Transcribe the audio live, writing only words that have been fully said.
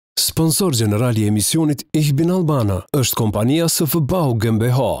Sponsor gjeneral I emisionit ALBANER është kompania SFBAU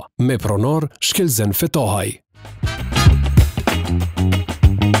GmbH, me pronor Shkelzen Fetohaj.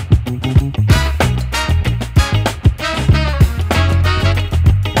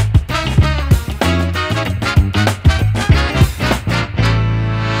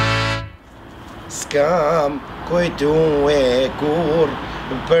 S'kam kujtu e kur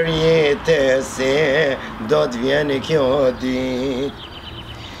për jetë se do t'vjen kjo dit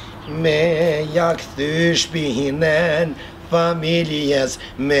me ja kthy shpinën familjes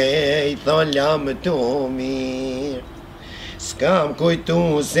me I thon lam tu mirë. S'kam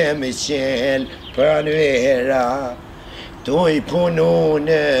kujtu se me qel pranvera tu I punu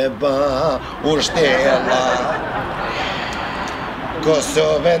në ba ushtella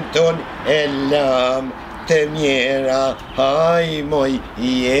Kosovën ton e lam të mjera, haj moj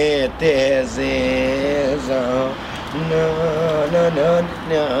jetë e zeza. Na.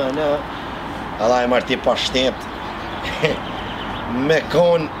 Allah e marti pa shtet. Me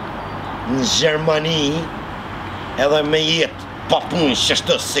kon në Gjermani, edhe me jetë pa punë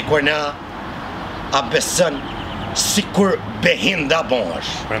qështu sikur na, a besën sikur behinda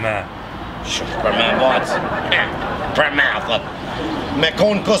bosh. Për me. Për me bac. Për me, thot. Me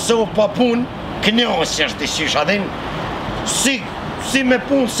konë Kosovë pa punë, knjosë është dishysh, adhin, si me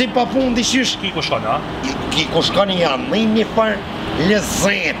punë, si pa punë dishysh. Ki ku shkon, a? Ki ku shkon janë, në një farë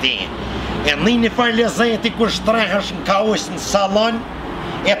lezeti. E në një farë lezeti kur shtrehesh në kaush në salon,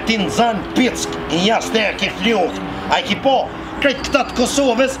 e ti nëzën pick, jasë e ki fljuk. A I ki po, krejt këta të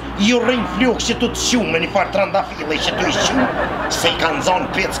Kosovës, ju rrinë fljuk që tu të shumë, me një farë trandafili që tu I shumë, se I kanë zonë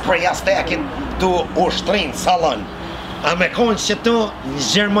pick për jasë e kin tu ushtrinë salon. A me konë që të në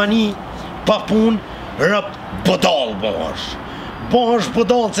Gjermani pa pun rëp budal bosh. Bosh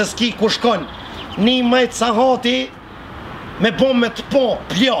budal që s'ki ku shkon. Një majtë sa hati me bo me të po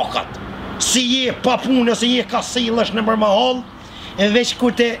pljakat. Si je pa pun ose je kasilësh në mërma hall, e veç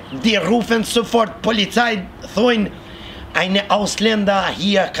kur te di rufen së fort policajt thojnë ajne Auslanda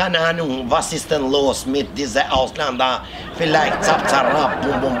hia kanë anu vasisten los mit dize Auslanda fillajt cap carrap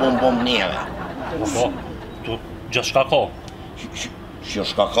bum neve. Gjë shka ko? Që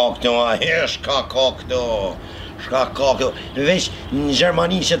shka ka këto, shka ka këto. Veç në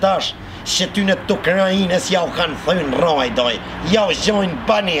Gjermani që tash, që ty në të Ukrajines ja u kanë thënë rajdoj, ja u zhojnë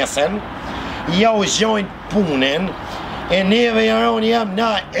banesën, ja u zhojnë punën, e neve jaron jam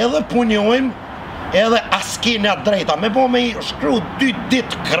na edhe punjojmë, edhe askina drejta. Me po me I shkru 2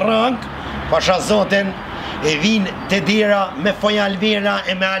 dit krang, pasha zotin, e vinë të dira me fojalvera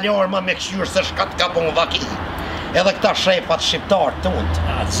e me alarma me këshyrë se shkat ka bon vaki. Edhe këta shefat shqiptar tund.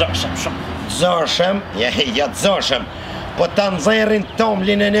 Zërshem shumë. Zërshem, ja zërshem. Po ta nxerrin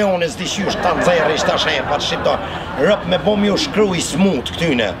tomlin e neonës dishysh, ta nxerrin këta shefat shqiptar. Rëp me bom ju shkru I smut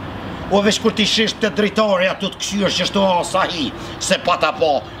këtyne. O veç kur ti shish të dritari atu të këshyrë që shtu asa hi, se pata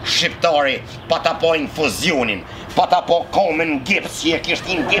po shqiptari, pata po infuzionin, pata po komen gips, si e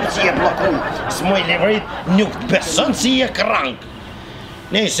kishtin gips si e bloku, s'moj livrit, nuk të beson si e krang.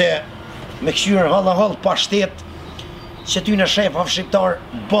 Nëse me këshyrë hall pa shtet, që ty në shefaf shqiptar,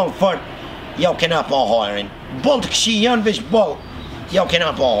 bon fort, ja u kena pa hajrin. Bon të këshi janë veç bol, ja u kena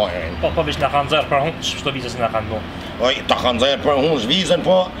pa hajrin. Po veç në kanë zërë për hunë, shto vizës në kanë bo. Oj, ta kanë zërë për hunë shvizën,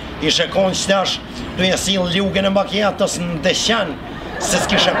 po ishe konë që tash, tu e silë ljugën e makjatës në deshan, se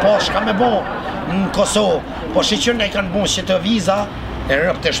s'kishe po shka me bo në Kosovë. Po shqyqër ne kanë bo që të viza, e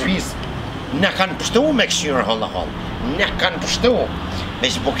rëp të shpiz, ne kanë pështu me këshyrë hall. Ne kanë pështu,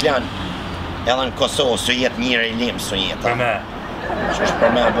 veç buklan, edhe në Kosovë, së jetë njëre I limë, së jetë. Për me. Qështë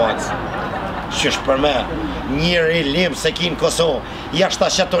për me, bacë. Qështë për me, njëre I limë se ki në Kosovë. Jashta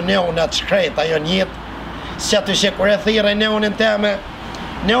që të neonat shkrejt, ajo njëtë, që të që kur e thire neonin teme,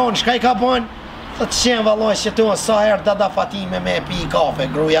 neon, shka I ka bon? Thë të qenë valoj që tu sa herë dada Fatime me e pi kafe,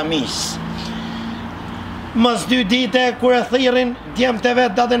 gruja misë. Mës 2 dite, kur e thirin, djemë të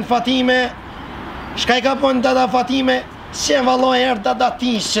vetë dadën Fatime, shka I ka bon dada Fatime? Qenë valoj herë dada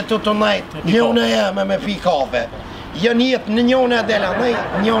tish që tu të najtë, njone jeme me pi kafe. Jo njëtë në njone e dela nej,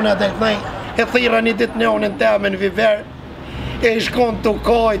 njone e del nej, e thira një dit njonin teme në viver, e shkon të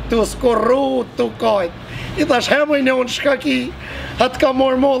kajt, të skorru të kajt. I thash hemoj njën shka ki, atë ka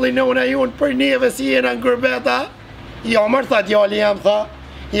morë molli njën e junë për neve si jena në gërbeta. Jo mërë, tha djali jam, tha,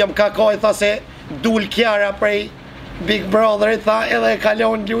 jam ka kaj, tha se dul kjara prej Big Brother, tha edhe e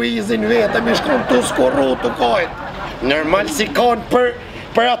kalon Luizin vetëm, I shkon të skorru të kajt. Normal si kanë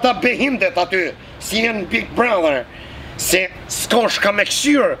për ata behindet aty, si jenë Big Brother. Se s'ka shka me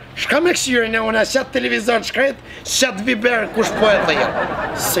këshyrë, në unë qatë televizor shkret, qatë viber kush po e thejë.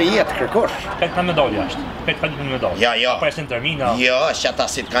 Se jetë kërkosh. Këtë ka medalja është, këtë ka një medalja. Ja. Presin termina. Ja, qatë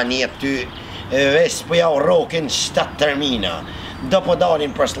asit ka njetë ty, veç po ja u rokin 7 termina. Do po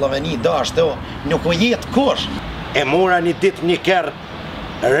dalin për Sloveni, do ashtu, nuk u jetë kush. E mora një dit një kërë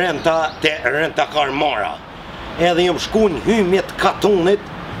renta te renta karmara. Edhe jom shku në hymjet katunit,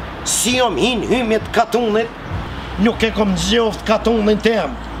 si jom hin hymjet katunit, nuk e kom gjoft katunin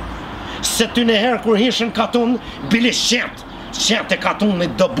tem. Se ty në herë kur hishën katun, bilis qent e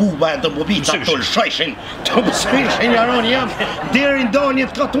katunit do buba e do bubica të lëshojshin, të bësrishin jaron jam, deri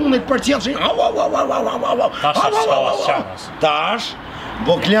ndanjet katunit për qelshin. Tash,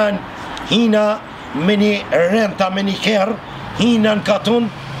 Boklan, hina me një renta me një kerë, hina në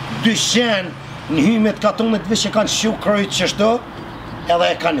katun, 200 në hymet katunit vishë e kanë shu kryt qështu, edhe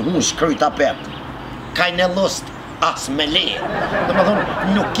e kanë hush kryt apet. Kaj në lust as me le. Dhe më thonë,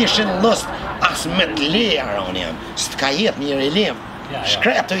 nuk kishin lust as me t'le, aron jam. Së t'ka jetë njëri lem.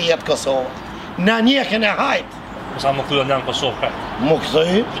 Shkretu jetë Kosovë. Në njekën e hajtë. Sa më këtu në Kosovë, këtë? Mu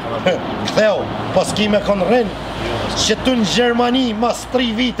këthëj? Këtheu, po s'ki me konë rinë. Që tu në Gjermani, mas 3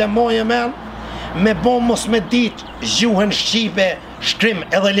 vite moje men, me bon mos me dit gjuhën shqipe, shkrim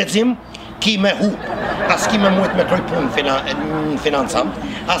edhe lexim, ki me hu. As ki me mujt me kryj pun në financamt,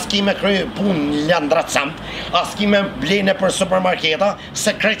 as ki me kryj pun në landracamt, as ki me blene për supermarketa,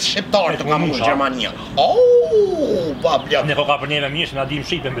 se krejt shqiptarë të kam në Gjermania. Babla. Ne po ka për neve mirë, na dim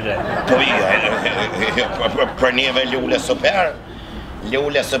shqipe mbële. Po, për neve lule super.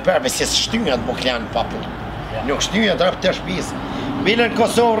 Lule super, si shtyjat Boklan papu. Nuk shtyjat rëp të shpis. Bile në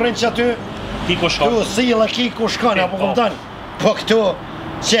Kosovë rrinë që aty, Ki ku shkon? Tu sila ki ku shkon, apo kupton? Po këtu,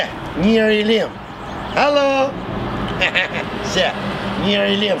 që, njëri i lim. Halo! Që,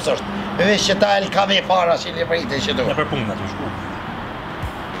 njëri i lim sështë. Vesh që ta el kave fara që li prejte që tu. Në për punë në të shku.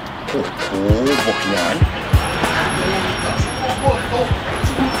 Boklan.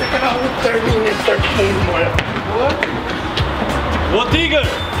 Se këna u terminit për punë, more. O Tiger!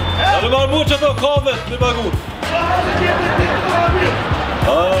 A në marë mu që të kavet në bagut.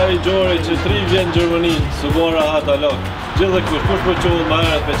 Aj, Gjori, që 3 vjen në Gjermani, së mora hata lak. Gjithë dhe kush për qohë më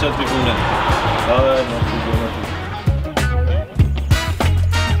herët me qëtë t'i punet. A dhe, në të gjona të.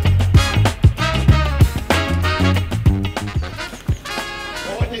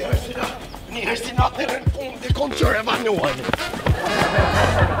 Një hështi natër në punë dhe kom qërë e vanuan.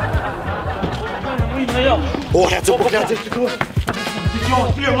 O, e të Boklan të të kërë. Ti që o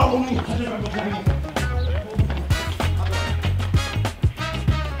të ma më një.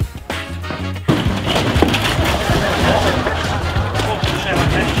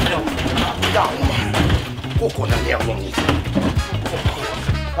 Poco na mia unica.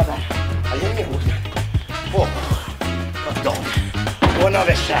 Vabbè, all'inizio gusta. Poco. Pardon. Buona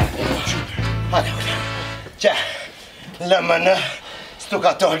vesciata. Allora. C'è la mana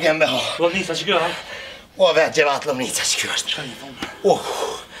stukator gembe ha. Lomnica që kjo, ha? O vetë gjevat lomnica që kjo është.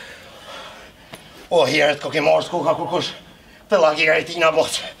 O, herët ko ke marrë s'kuka kukush. Të lagjerit i na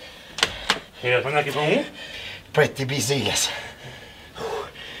botë. Herët, për nga ki për mu? Pret t'i biziles.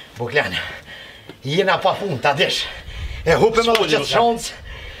 Boklan. Jena pa pun, ta dish. E hupe me qëtë shansë,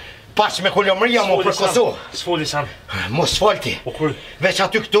 pash me kullomria mu për Kosovë. S'foli sam. Mos s'folti. Veç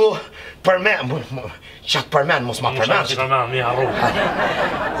aty këtu, për me, qatë për men, mos ma për men. Qatë për men, mi harru.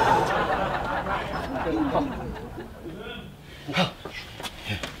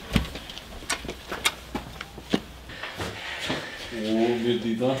 Mirë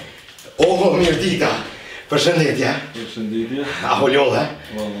dita. Mirë dita. Përshëndetje. Përshëndetje. A holjoll, he?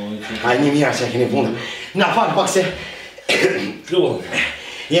 A një mirë që e keni punë. Na falë pak se...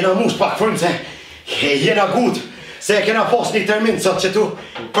 Jena mush pak fërmë se... Jena gut se e kena pos një termin sot që tu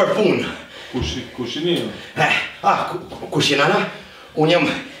për punë. Kushinina? Kushinana? Unë jam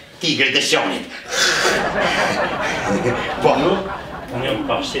tigri dhe sjonit. Po? Unë jam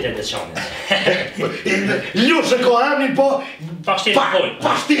pashtetet dhe sjonit. Lushë ko emnin, po... Pashtetet dojnë.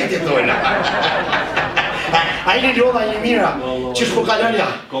 Pashtetet dojnë. A i një ljolla, a i një mira, që shku kalonja?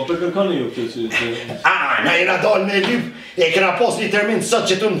 Ka për kërkani ju këtë që... Na jena dollë me lyp, e kena pos një termin sot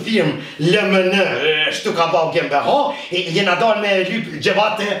që tu në firmë, LMN, shtu ka bau gembe, ho? Jena dollë me lyp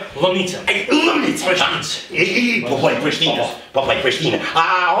gjevate... Lomnica. Lomnica. Po i Prishtinës. A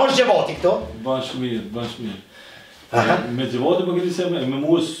është gjevati këto? Bash mirë. Me gjevate më këti se me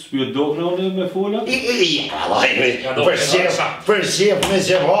mu s'pjët dokna unë me fola? Për shqip me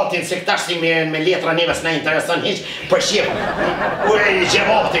gjevatin, se këta shti me letra neve s'na intereson hiq, për shqip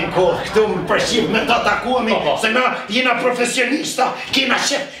gjevatin këtu për shqip me ta takuami, se na jena profesionista, kena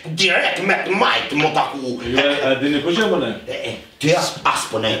qef direkt me t'majt mu taku. A dini ku që më ne? Ty as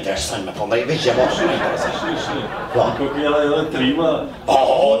po ne intereson me pëndaj, veç gjevat shumë intereson. Ko kjela edhe trima?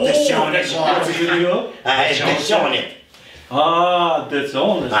 Decionit.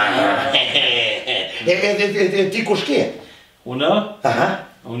 Decionit. Decionit. Ti kush ke? Una?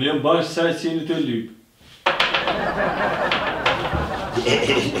 Unë jem bashkë saj qeni të lyp.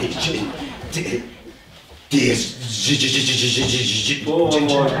 Ti Po,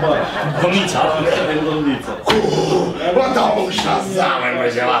 bashkë. Gomica. Lëndica. ta u shazamen me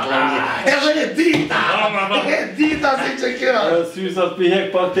gjevat lëndica. Edhe e dita. E dita si që kjo. Sysat për hek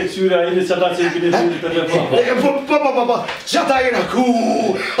pak të kësyre a jeni qata që i këni të telefon. Po, qata jena ku.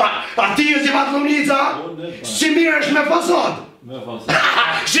 A ti e gjevat lëndica? Si mirë është me fasad? Me fasad.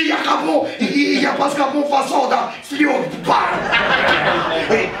 Si ja ka po, ja pas ka po fasada, s'ljot parë.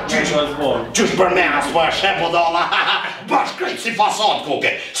 Qysh për me as po e shepo dalla, bashkë krejt si fasad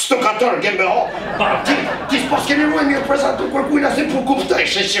koke, stukator gembe ho. Ti s'pas keni ruaj mirë prezentu kërkujna si po kuptoj,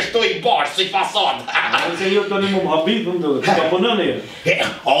 që shto i bashkë si fasad. Se jo të një më habit, më ndërë, shka punën e?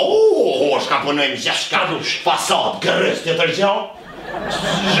 Shka punojmë gjashka fasad, gërës të tërgjohë.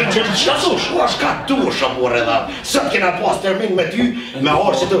 Shka dush, amore dhe. Sët kena pas termin me ty, me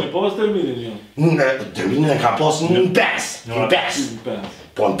orë që të... Me pas terminin, jo? Terminin e ka pas në 5.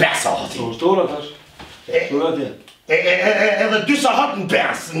 Po në 5 ahati. So, shtora tash? Shtora tje? Edhe 2 sahat në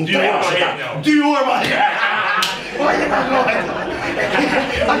 5. 2 orë ma herë. O, jena lojt.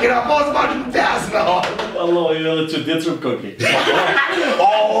 A kena pas ma në 5 me orë. Allah, jo edhe që ditë shumë koki.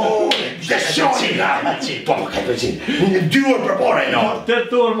 Deshoni. Po, kaj të qinë. 2 orë për pare në orë.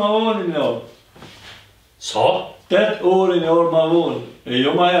 8 orë ma vonë në orë. So? 8 orë në orë ma vonë. E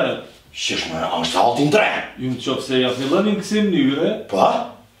jo ma herët. Shish me, është altin 3. Ju në qofë se ja fillën në kësim njëre. Po?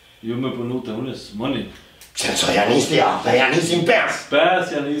 Ju me punu të unës, mëni. Se co janë nisë ja, dhe janë nisim 5.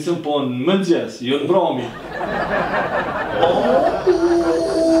 5 janë nisim po në mëngjes, jo në brami.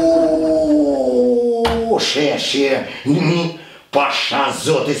 She, pasha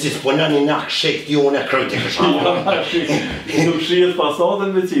zote si s'ponani na kshek ti unë e kryti kësha. Nuk shijet fasadën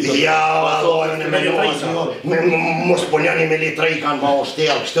me qita. Ja, valojnë me lojnë, mos ponani me litra i kanë ma o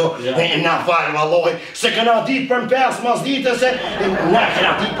shtel kështu, na falë valojnë, se këna dit për në 5 mas dite, se na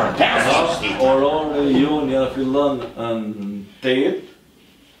këna dit për 5 mas dite. Orore ju njëra fillon në 8,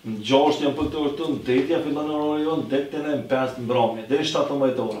 në 6 janë për të orëtu, në 8 janë fillon orore ju, në 10 në 5 në brami, dhe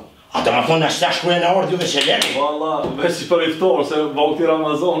 17 ora. A të më thonë ashtë shkruja në orë juve që leni? Valla, veç që për iftorë, se vakti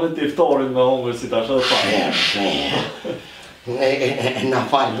Ramazanit iftorin me hongër si tash edhe pa. Na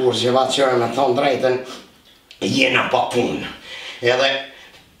falë burë që vatë qërë me thonë drejten, jena pa punë. Edhe,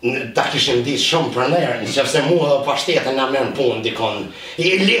 ta kishim ditë shumë për nërë, në qëfëse mua dhe pashtetën nga mërë në punë dikon.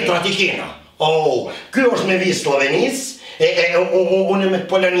 Letrat i kena. Kjo është me visë Slovenis, unë me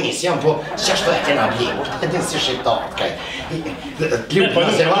Polonis, jam po qashtu e kena blibur, të din si shqiptarët kaj. T'lupë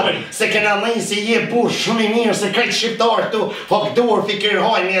në zevarë, se kena nëjnë se je burë shumë i mirë, se krejtë shqiptarët tu, hokdur,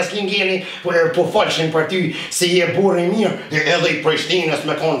 fikirhojnë, një slingeni, po falshin për ty, se je burë i mirë, edhe i Prishtinës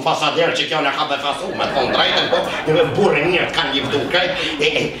me konë fasader që kjo në ka befasu, me konë drejten, po burë i mirë t'kanë gjivdu krejtë,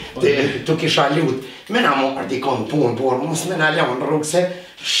 tu kisha lutë. Mena morë dikon punë, burë, mos me në alonë rrugë, se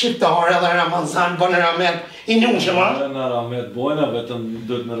shqiptarë edhe Ramazan, bënë Ramet, i nushë ma? Në Ramet bojna, vetëm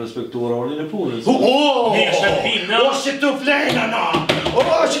dhëtë me respektu orarin e punës. Që të flejna, na!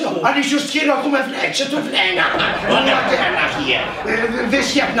 Ani që s'kira ku me flejt, që të flejna! Në kërna kje,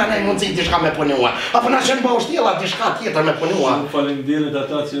 vesh jepna në mundësi t'i shka me punua, apo na që në bëhë shtjela t'i shka tjetër me punua. Shumë falimderit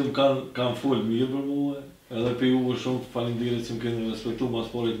ata që më kanë full mirë për mua, edhe pe ju shumë falimderit që më kënë respektu mas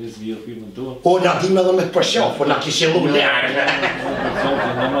porit një zgjirë firmën tonë. Na dim edhe me të përshof, na kishilu lërë.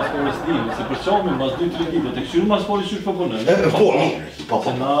 Në mas porit s'dime, se përshomi mas 2-3 ditë, të këshyru mas porit qysh përpunën. Po, mirë, po.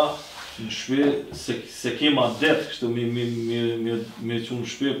 Se na në shpe, se kema detë kështu me që në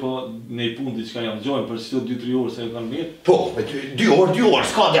shpe, po ne i punë diçka jam gjojnë, për si të 2-3 orë se e kanë mirë. Po, 2 orë,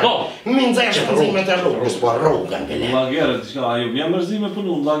 s'ka dhe. Minë zesh përzimet e rrugës, po rrugën, bile. Në lagere, diçka, ajo, jam mërzime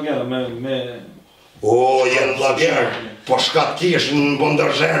punu në lagere me... jenë lagere, po shkat kish në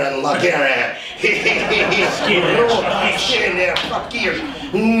bëndërzhere në lagere. Rota, shkene, shkat kish,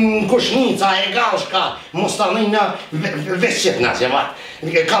 në kushnica e galshka, mos të nëjna veqet në që vatë.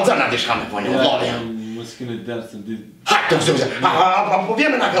 Kalzana di shka me pojnë, u lodhe. Më Më s'kini dërë di. Hajtë të këzë, po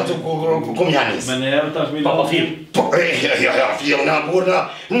vjeme nga ka të ku më janis. Me në herë tash mi Papa film. Po, ja, film nga burna,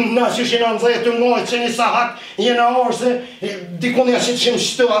 na që shenë në nëzëjë të ngojë që një sahat, jena orë se dikun ja që të shemë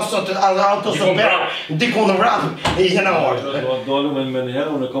shtu autosoper, dikun në vrapë, jena orë. Dolu me në herë,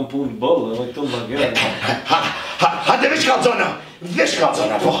 unë e kom punë bëllë, edhe këtu në bagerë. Hajde veç ka zona,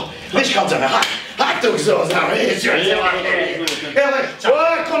 po, veç ka zona, hajtë të këzozë, edhe,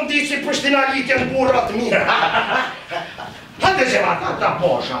 kom di që Prishtina litje në burrat mirë, hajde që va, ta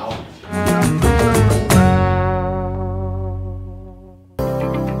posha,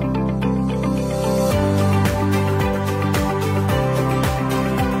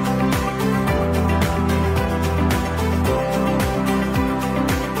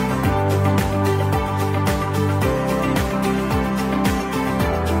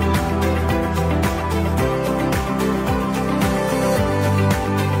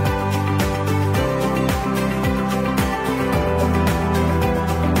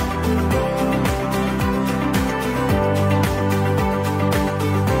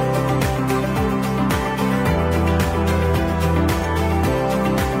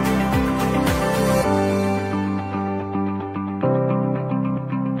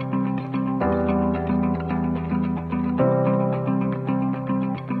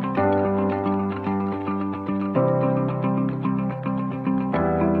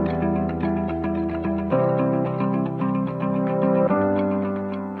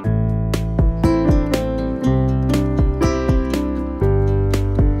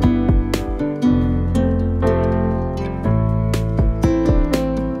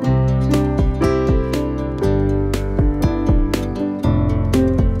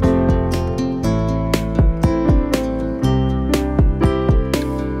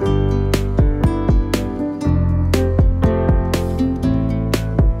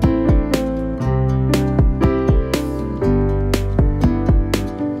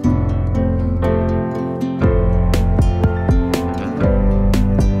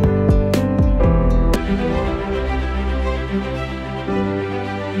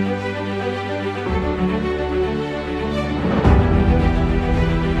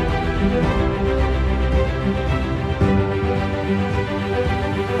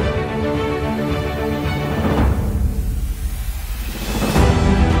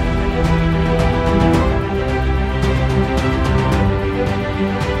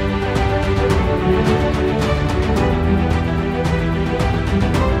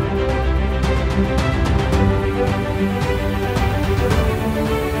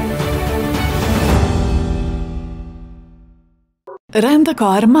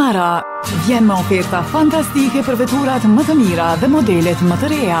 Rent-a-car Mara vjen me oferta fantastike për veturat më të mira dhe modelet më të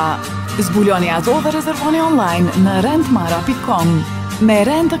reja. Zbuloni ato dhe rezervoni online në rentmara.com. Me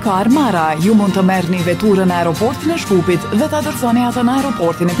Rent-a-car Mara ju mund të merrni veturën në aeroportin e Shkupit dhe ta dorëzoni atë në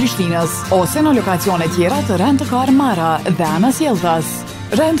aeroportin e Prishtinës ose në lokacione tjera të Rent-a-car Mara dhe Anasjeltas.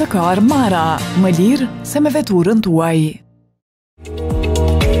 Rent-a-car Mara, më lirë se me veturën tuaj.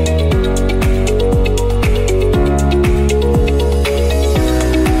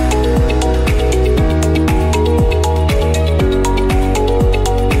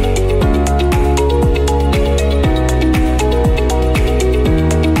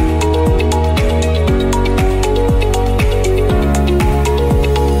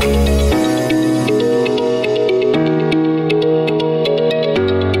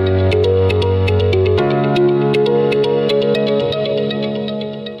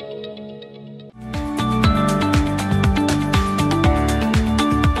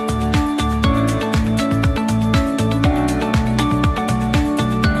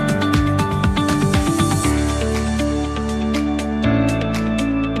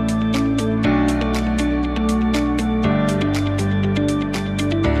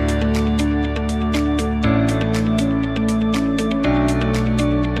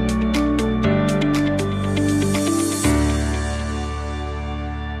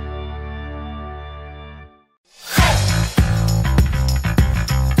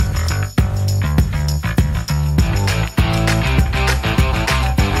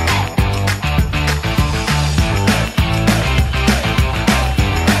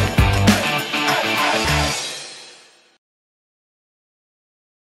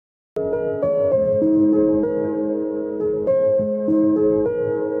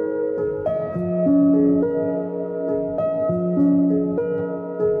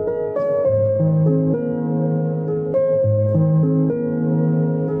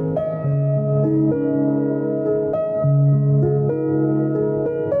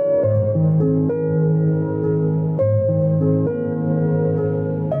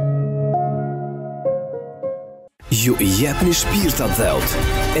 ju I jepni shpirtat dheut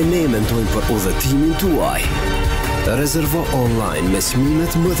e ne mendojmë për udhëtimin tuaj. Rezervo online me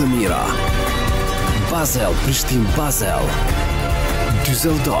çmimet më të mira. Basel, Prishtinë, Basel.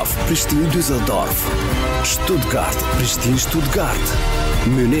 Düsseldorf, Prishtinë, Düsseldorf. Stuttgart, Prishtinë, Stuttgart.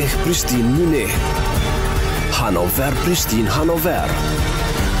 Munich, Prishtinë, Munich. Hanover, Prishtinë, Hanover.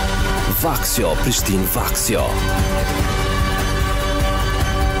 Vaxio, Prishtinë, Vaxio.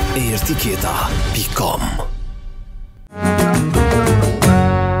 Ertiketa.com.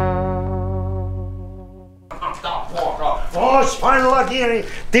 Çfarë llageri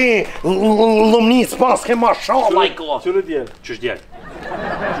ti lumnic pas ke mashallah I ko. Qëre djel? Qysh djel?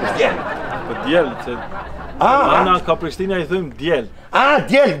 Po djel, se... Ana ka Prishtina I thëmë djel.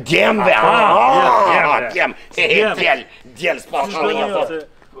 Djel, djemve. Djel s'pa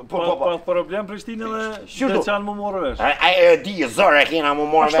Po problem Prishtinë dhe Deçan më morë vesh. E di, zërë kena më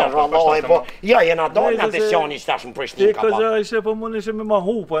morë vesh, vallahi, po ja jena dalë nga Deçani tash në Prishtinë Ti ka pa. këgja ishe po mund ishe me ma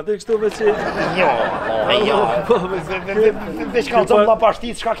hupa, ti kështu veçi... Jo. Veç ka zëmë la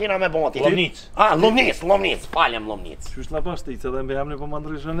pashtit, çka kena me boti? Lomnic. Lomnic, falem Lomnic. Qysh la pashtit, edhe mbe jamni po më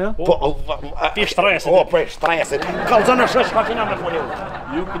ndryshën ja? Pi shtresit. Për shtresit. Kalzën është çka kena me boti?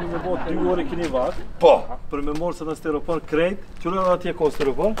 Ju keni me bot 2 orë keni vak. Po. Për me morë se në steropor krejt, qëllë edhe atje ko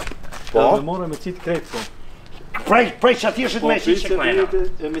steropor. Po. Me morë me qitë krejt po. Prej që atishit me qitë që knajna.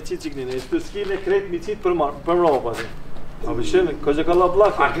 Me qitë që knajna, të skine krejt me qitë për roba ti. A vëshene, ka që ka la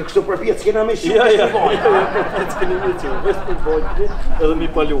blakë. A kështu për pjetë s'kena me qitë? Ja, s'keni me qitë, vesh për bojtë edhe mi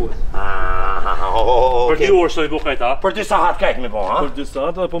paluë. Për 2 orë së I bu kajta. Për 2 sahat kajt me bo, ha? Për 2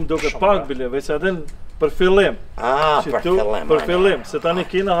 sahat edhe po më doke pak bile, veç adin për fillim. Për fillim. Për fillim, se tani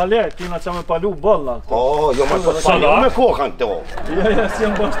kina halej, kina që me palu balla. Jo më të palu me kokën këto. Ja, si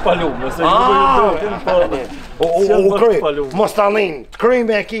jam bashkë palu, nëse U kryj, mos të anin, të kryj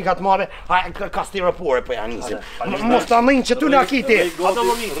me kikat mare, ka stiropore për janisim. Mos të anin që tu në akiti,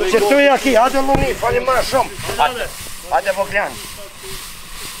 që tu në akiti, hajde Lomnic, falim më shumë. Hajde Boklan.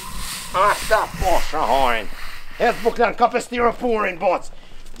 Ata po shaharin. Eth Boklan, ka për stiroporin, boc.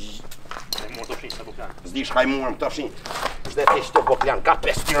 Zdi shka I murëm të fshin. Zde të ishte Boklan, ka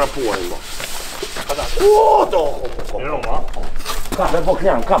për stiroporin, boc. Kape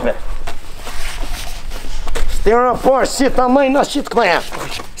Boklan, kape. Stiropor, si të mëjnë, si të kënë.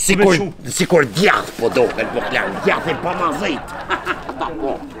 Sikur djath po doken Boklan, djath I pa mazit.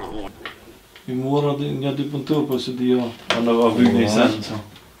 I morë një dy puntur, po se di jo, anë va vynë I senë.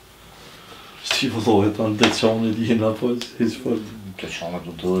 Shti vëllohet, anë Deçanit jena, po hiç fort. Deçanit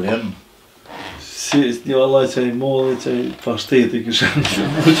du të rrinë. Si, një vallaj që I modhe, që I pashteti këshën,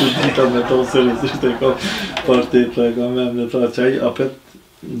 mu që dita me to sërësisht e ka pashteti, e ka me më ta që I apet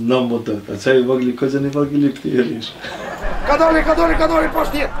në më dëtë, që I vagli, këgjën I vagli këti e rish. Ka doli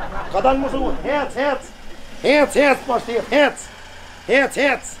pashtet, ka dalë më zunë, hec, pashtet,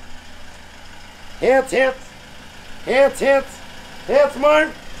 hec, marë,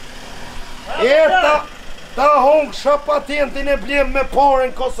 ta hongë shë patentin e blem me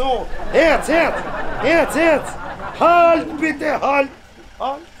parën Kosovë, hec, halt, bite, halt,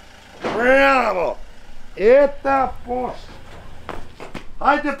 bravo, eta poshtë,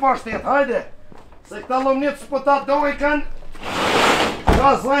 hajde pashtet, hajde, se këta Lomnic s'po ta dojken, ka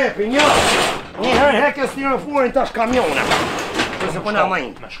zlepi, njëherë heke stiroporin tash kamiona, që se përna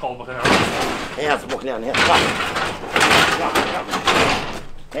majnë. Me shkallë për kënë. Hec Boklan, hec,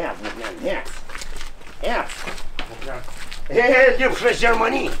 hec Boklan, hec. Ljepshë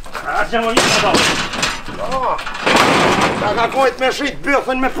Gjermani. Gjermani të dalë. Ta ka kojt me shrit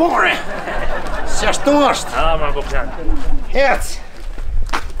bëthën me pare. Se ashtu është. Ma Boklan. Hec.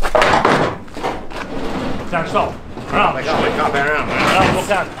 Boklan, stop. Rame, Kape, rame. Rame,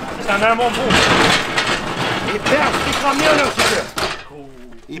 Boklan. Ska nërë më punë. I pesti kamion është që.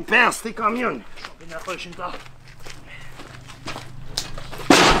 I pesti kamion. Bine e kojshin ta.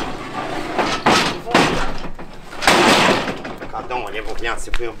 Ka dole, Boklan, si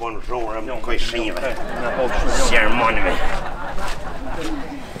për jo bënë zhore më kojshive. Gjermanve.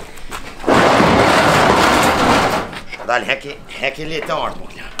 Shkadal heki letartë,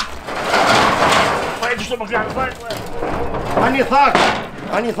 Boklan. Pa e gjështë Boklan,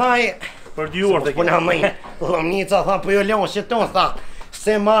 Ani thaj, për 2 orë të puna mëjnë, Lomnica tha për jo leon që tonë, tha,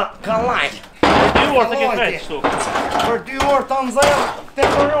 se ma ka lajtë. Për 2 orë të ke krejtë shtu. Për 2 orë të nëzajnë të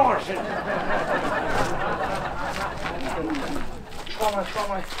përrashin.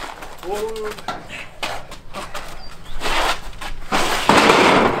 Shkamaj.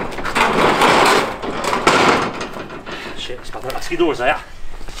 S'ki dorza, ja.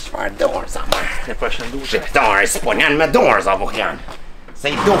 Çfarë dorza, ma? E përshëndu. Shqiptare s'po njanë me dorza, Boklan. Se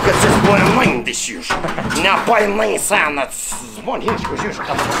I duket se s'bojnë mëjnë diqysh. Na pajnë mëjnë sanat. S'bojnë hiq këshysh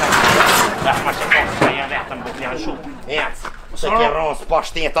ka të përkaj. Ma që posë që janë vetëm buklan shumë. Ec, se ke rënës pa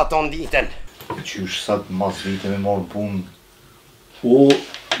shtetë ato në ditën. Qysh sa të mas vite me morë punë?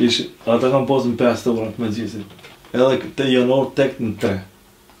 Ata kam posën 5 orë me gjithësit. Edhe të janor tek në 3.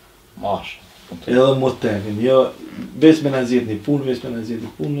 Mash. Edhe më tekin. Jo, veç me në zjetë një punë, veç me në zjetë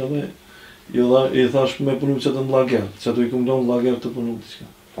një punë edhe I thash me punu që të mlager, që të I kumë do mlager të punu të qka.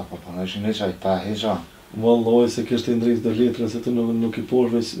 Pa, në ishin e qaj, pa heqa. Valloj se kështë I ndrejtë dhe letre, se të nuk I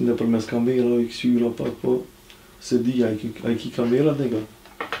posh veç në përmes kamera, I kësyra pak, po se di, a I ki kamera dhe ka.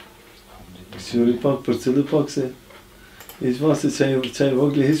 Kësyri pak, për cilë pak se I që fasi qaj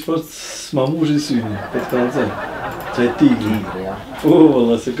vogli, hiç fast s'ma mush I syni, për të kanë zë. Qaj tigri. Po,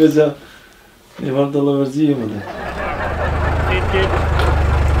 valla, se këgja një vartë të lëvërzije më dhe.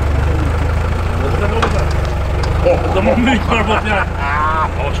 Do më myjtë për buklan.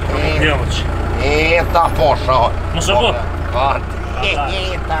 O që të më mjëvëq. Ta posha. Mëse po? Ta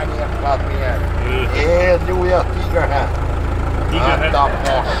një flat mjerë. Luja tigër he. Ta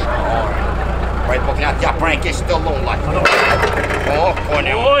posha. Pajtë buklan t'ja prejke që të lullat.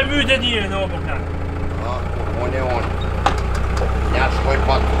 Kone unë. Oj, myjtë e njëri në buklan. Kone unë. Ja shkoj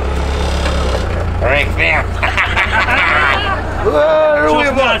pak. Rekvem.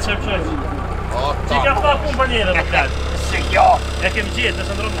 Rujë më. Që më qëtë. Që ka pa punë për njëre buklan. Si kjo. E kemi gjithë,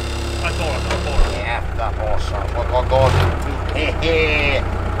 nëse ndronë. Ajtora. Ta posha. Po gotë.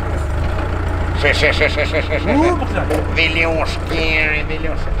 She. Vilion shkjeri.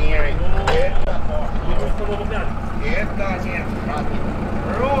 Jeta një frati.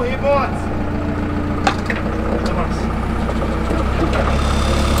 Ruhi boc.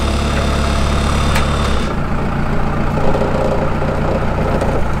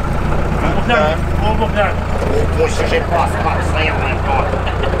 Po që që pas pak sa jemë në tonë.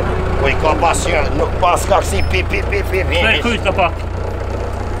 Po I ka pas që nuk pas ka si pi. Shme kujtë ka pak.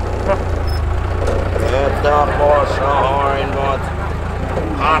 Ta posha harin boc.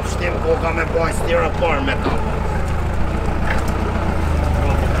 Hap shtim ku ka me boj stiropor me ta.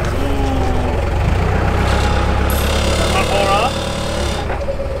 Arbora?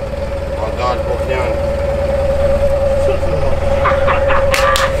 Po dalë buklan.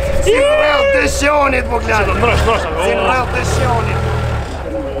 Si rrëll të shonit buklan. Si rrëll të shonit.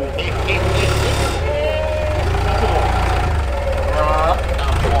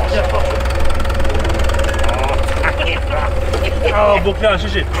 Buklan,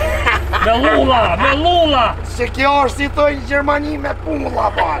 shishi. Me lulla. Se kjo është si toj në Gjermani me pulla,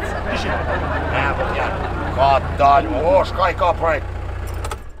 bac. Shishi. Buklan. Ka dalë, shkaj ka prej.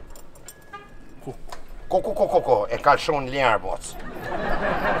 Ko, e kalshon ljerë, boc.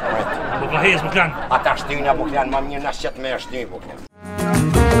 Buklan hez, buklan. Ata shtyjna buklan, ma mirë në shqet me shtyj buklan.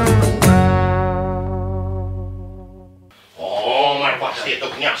 Marë pa shtetë të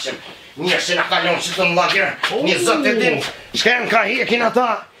knjashëm. Njërë që nga kalon që të mlagër, një zëtë e din, shkërën ka hekin ata,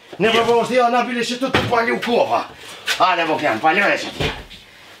 në përboshtja nga bile që të palju kova. Ale buklan, paljoj e që ti.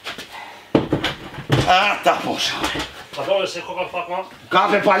 Ta posha. Pa dole se ko ka pak ma?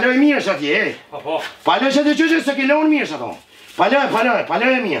 Kape paljoj mirë që ti, Po. Paljoj që ti qyqë se ki lonë mirë që to. Paljoj e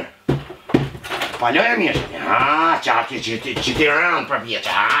mirë. Paljoj e mirë që ti. Qarki që ti rëndë për pje,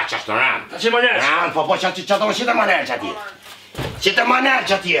 që ashtë të rëndë. Që më nërë? Rëndë, po që të më nërë që ti. Që të më nërë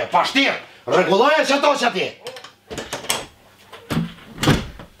që ti, pa shtirë, regulloje që to që ti.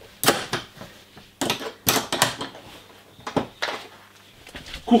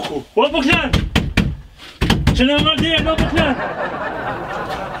 Kuku. O buklan! Që në mërdje, o buklan!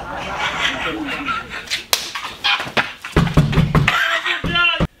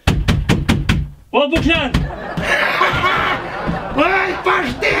 O buklan! Oj, pa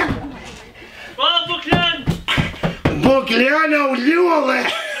shtirë! O buklan! Buklan u ljullë!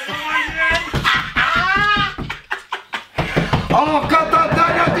 O, këta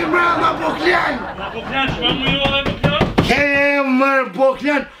dalja ti mrena, buklan! Buklan, shme më jullë, buklan? Mërë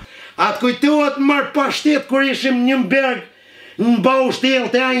buklan! Atë kujtuat mërë pa shtet kur ishim një mberg në bau shtel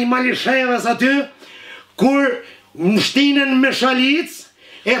të a I Malisheves aty, kur më shtinën me shalic,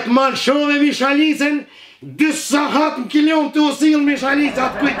 e të malshove mi shalicen, 2 sahat në kilion të usil me shalic,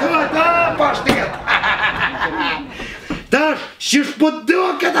 atë kujtuat, pa shtet! Tash, që shpo do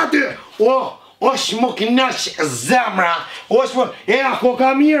këtë aty, është më knaq zemra, ako ka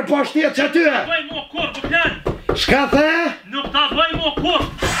mirë pa shtet që aty. Vaj mo kur, buklan! Shka the? Nuk ta vaj mo kur!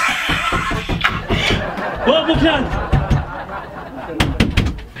 O buklan!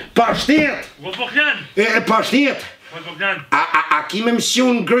 Pa shtet! O buklan! Pa shtet! A ki me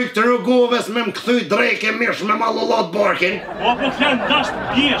mëshun gryk të rrugoves me më këthy drejke mish me malullat barkin? O, po flan, ndash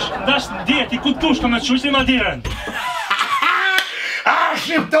djesh, ndash djeti, ku tush ka me qujtë ma diren. A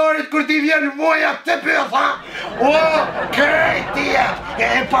shqiptarit kur ti vjen voja të pëtha? O, krejtje, e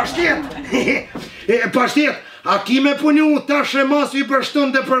pashtet, a ki me punu tash e masu i përshtën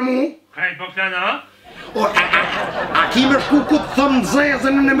për mu? Krejt, po flan, a? O, a ki me shku ku të thëmë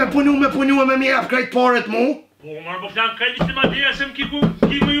zezën në me punu me mjef krejt paret mu? Po, marë po flan, krejt ishte ma diren se më ki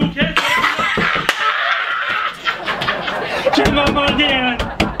më ju ketë. Që më marë diren?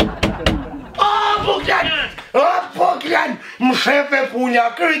 O, Buklan, më shepe punja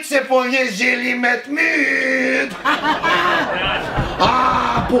kryt se po vje gjeli me të myt.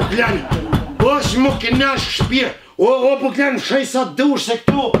 Buklan, është më kënash shpirë. O, Buklan, shej sa dush se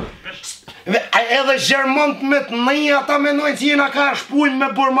këtu. Edhe Gjermont me të nëjë ata menojnë që jena ka shpujnë me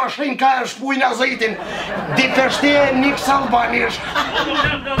burmashin, ka shpujnë azitin. Dipeshte niks albanish.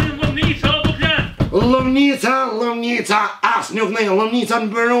 Lëmnica, as nuk nëjë, lëmnica në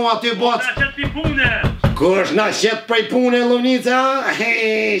bërru aty botë. Na qëtë pi pune. Kush na qëtë prej pune, lëmnica?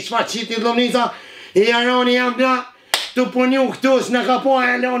 Hej, shfa qitit lëmnica, i aroni jam nga, të punu këtu s'na ka po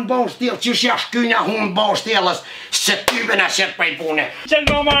e leon bashtel, që shash kyna hunë bashtelës, se tybe na qëtë prej pune. Qënë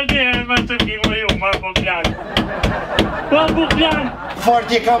më marrë diren me të kimu ju, marë Buklan. Po, Buklan.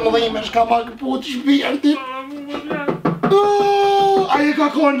 Farti kam dhime, shka ma këput shpirti. Aje ka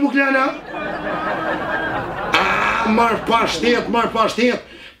konë Buklana? Marë pashtet,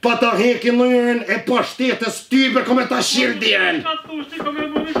 pa ta hekin lërën e pashtetës tybe kome ta shirë diren.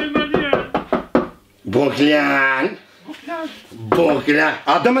 Buklan,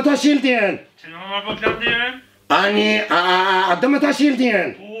 a do me ta shirë diren? Qënë më marrë Buklan diren? Ani, a do me ta shirë diren?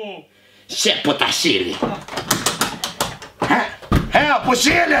 Po. Se po ta shirë. Po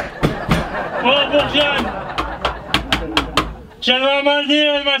shirët? Po, Buklan. Qënë më marrë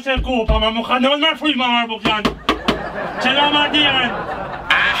diren me se kupa, ma mu kanon marrë fuj më marrë Buklan. Qënë më marrë diren?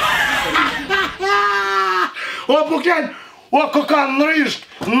 O, Buklan, o, ko ka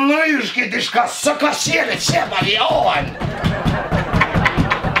nërishk i dishka, së ka shirë, që ma vjohen.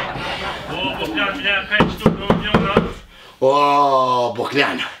 O, Buklan, bile, kaj qëtu në njëra. O,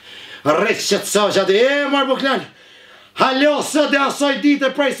 Buklan, rrëtë që të sa gjatë, marë Buklan. Halo, së dhe asoj dite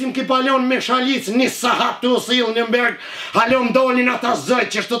prejsim ki palon me shalic një sahat të usil një mberg. Halo, mdolin ata zëjt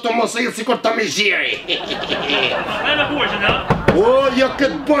që shtu të mosil si kur të me gjiri. E me bëshë, da? O, jo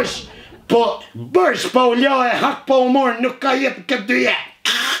këtë bësh, po bësh pa u laje, hak pa u morë, nuk ka jetë këtë dyje.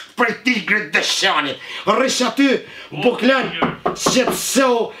 Për tigrit dhe shanit. Rrish aty, Buklan, që të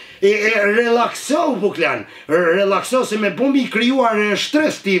so, relakso, Buklan. Relakso se me bombi i kryuar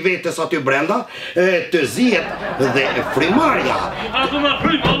shtres ti vetës aty brenda, të zihet dhe frimarja. A du me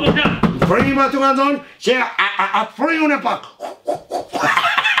frim, o Buklan? Frima të kanë zonë, që atë friun e pak.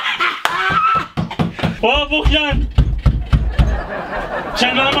 O, Buklan!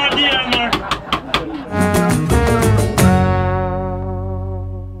 Qënë më marrë diren, marrë.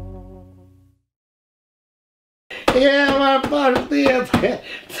 Marë pashtet,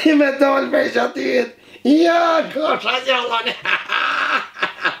 ti me dollë për shatit. Ja, kosha gjallon.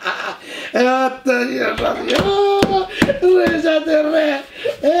 Atë një shatit. Rëshat e re.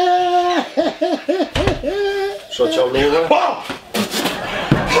 Sho qavlove?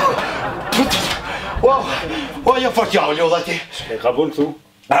 O, jo fort javljo dhe ti. Shke ka bun këtu?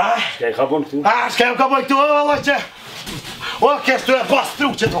 Shke ka bun këtu? Shke ka bun këtu, o, Allah që. O, kështu e pastru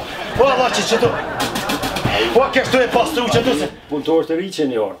që tu. O, Allah që tu. O, kështu e pastru që tu se. Punëtor të ri që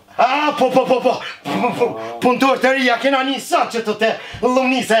një orë. Po. Punëtor të ri, a kena një sot që tu te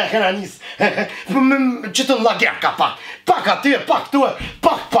lumnisa e kena njës. Që tu në lager ka pak. Pak aty, pak tu,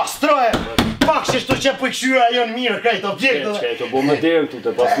 pak pastroje. Pak që shtu që pëkëshyra jonë mirë krejt objekte. Që e të bo me derën tu, të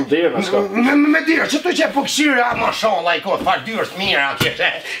pastu derën, a shka? Me derë, që tu që pëkëshyra, ma sholla i kohë, farë dyrës mirë, a kështë.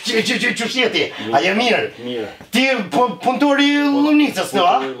 Që shjeti, a je mirë? Mirë. Ti punëtori lumnicës, në, a?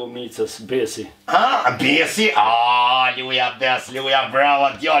 Punëtori lumnicës, besi. Besi? Luja bes, luja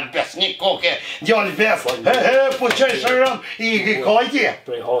brava, djallë bes, një koke, djallë bes. Po që i shërëm, i kajtje?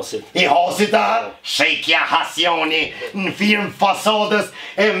 Prej hasit. I hasit, a? Shejkja Hasjoni, në firmë fasadës,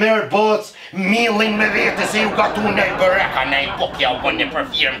 e merë bocë, millin me vete se ju ka tu nej bëreka, nej pokja u bënë për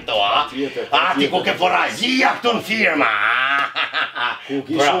firmë to, a? Ti ku ke forazia këtu në firma, Ku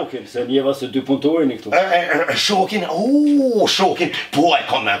ki shokin, se njeva se dy punëtorin i këtu. Shokin, shokin, po e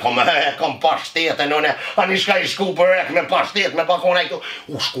kom pashtetën, anë i shka i shku bërek me pashtet, me pakona i këtu,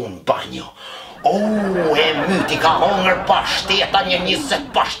 u shku në banjo. E myti ka hongër pashteta, një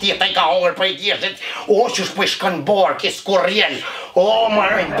 20 pashteta i ka hongër për i djeshtet. Që shpoj shkën barë, kësë korrjen.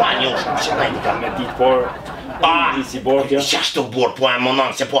 Marojnë banjo, shku që najnë. Me ditë, por I borkja. Qashtu bor po e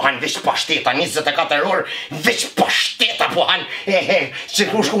monon se po han veç pashteta 24 orë, veç pashteta po han. Se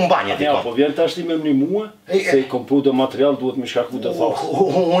ku shku mbanje ti Ja, po. po vjen tash ti me mni mua, se kom pru do material duhet me shkaku të thas.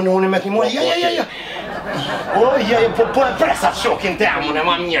 Unë me ti mua, ja. Po e presat shokin temun e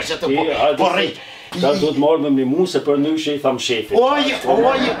ma mirë që të po rrit. Ta duhet marrë me mni mua se për nyshe I tham shefit. Mos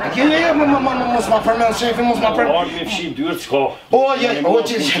ma përmen shefin, mos ma përmen. Marrë me fshi dyrë s'ka.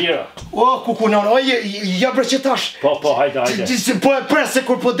 Kukunon, ja bre që tash. Po, hajde. Po e presë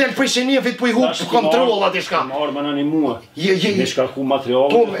kur po del për shenjefit po I hup kontrollat I shka. Marrë me në mua. Me shkarku material.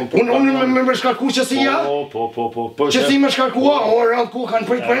 Unë me shkarku që si ja? Po. Që si me shkarkua, orë ku kanë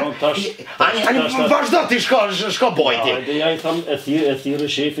prit për. Ani vazhdo ti shka bojti. Hajde, ja I tham e thirë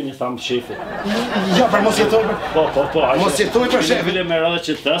shefin, I tham shefit. Ja bre, mos jetoj bre. Po, Mos jetoj për shefin. Vile me radhe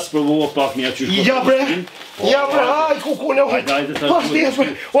që tas provoha pak mja qysh. Ja bre, haj kukune.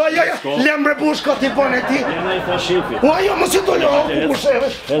 Lem bre bushka ti bën e ti. Jena I tha shefit. Mos jetoj, kuku shefin.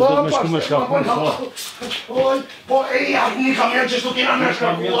 E do me shku me shkaku. Po, ja, një kamjer që shtu kina me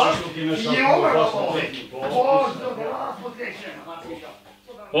shkarkua.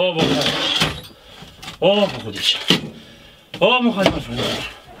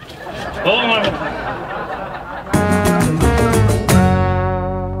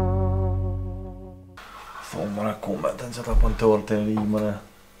 Thonë mëra komenten që ta pëntërë të ri mëra. E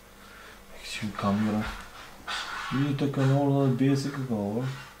kësy kamera. Një të kanalë dhe besi këkavër.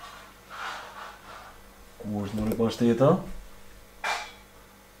 Ku është mëre pashteta?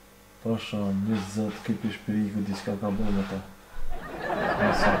 Pasha 20 këpish periku diska ka bërë me ta.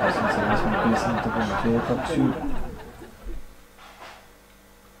 Nësa pasin se nësë më pesin të përnë kjede ka kësyrë.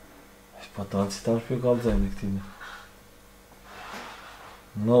 Pa tanë si tash për kalëzajnë e këtime.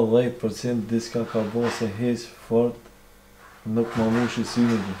 90% diska ka bo se heq fort nuk ma mush I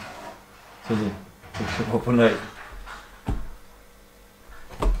synë dhe. Që dhe, që kështë po përnej.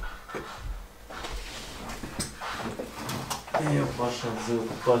 Jo, pasha të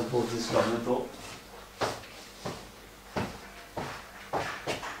zëllë, pas bo diska me to.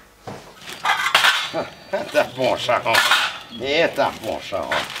 Ta bosha, ta bosha.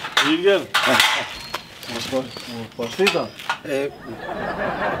 Igel! Pashteta?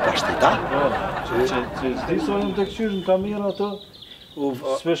 Pashteta? Që s'di sojnë të këqyrë në kamera të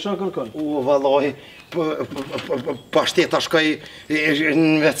s'pesha kërkon. Valloj, pashteta shkoj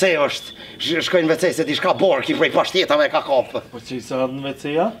në WC është. Shkoj në WC se ti shka borki prej pashtetave ka kapë. Po që I sahat në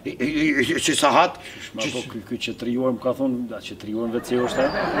WC-ja? Që sahat? Ma po ky që 3 orë më ka thonë, da që 3 orë në WC është e?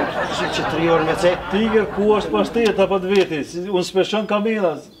 Që 3 orë në WC? Tiger, ku është pashteta për të veti? Unë s'pesha në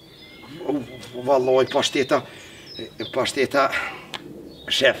kamera. Valloj, pashteta,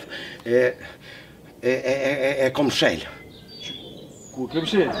 shef, e kom shel. Ku kem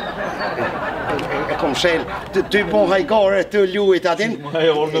shel? E kom shel, ty bon hajgare të ljujt atin. Ma e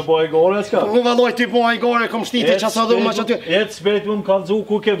orë me bo hajgare, s'ka? Valloj, ty bon hajgare, kom shniti që asa dhuma që ty. Etë spet më kanë zu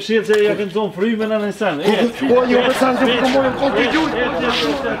ku kem shel se ja kënë zonë fryme në sen. O, jo përsan të përmojnë kon të ljujt.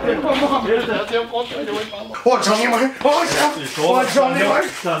 O, Gjoni mërë, o, Gjoni mërë.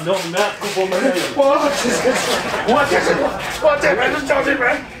 Sa ndonë me ku po më rejë. O, të Gjoni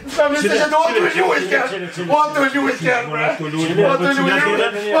mërë. Sa më se do të ljujt kërë. O, të ljujt kërë, bre. O, të ljujt.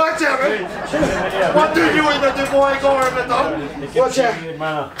 O, qërë. O, të ljujt me të boj gore me ta. O, qërë.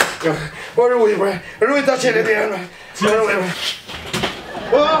 O, rujt, bre. Rujt ta qëllit i bre. Rujt, bre.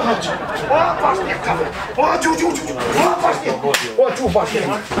 O, pashtet, kafe. O, pashtet. O, pashtet.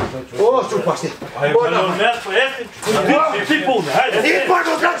 O, pashtet. Ajo kalon me të përhestin. Ti punë, hajde. Ti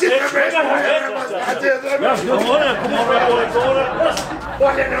përdo të qëtë, bre. Ja, shkëmone, ku më rejë gore. O,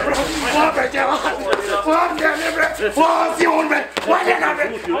 lene, bre. O, bre, qëra. O, lene, bre. O, si unë, bre. O, lene, bre.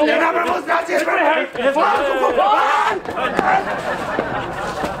 Lene, bre, mos nga qëtë, bre.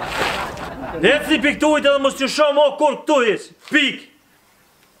 Ecë si pik të ujtë edhe mos që shumë o kur këtu jesë. Pik.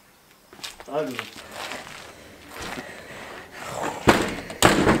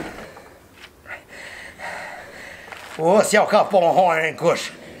 O, s'ja ka po në hojnë kush.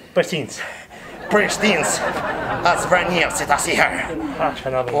 Përqinës. Prishtinës. As vranjevë si ta si herë.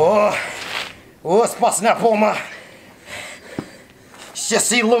 O, s'pas në po ma. Që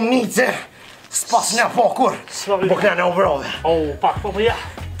si lumnice. S'pas në po kur. Bukne në uvrove. O, pak po ja.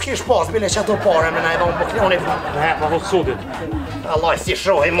 Kish pas bile që ato pare me na i dhonë buknjoni. Ne, pa hëtë sudit. Allah, si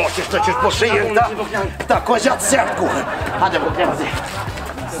shohi mo që shto që shpo shijin këta. Këta ko gjatë sërtë kuhën. Hade buknjoni.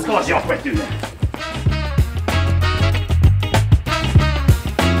 S'ka gjatë për ty.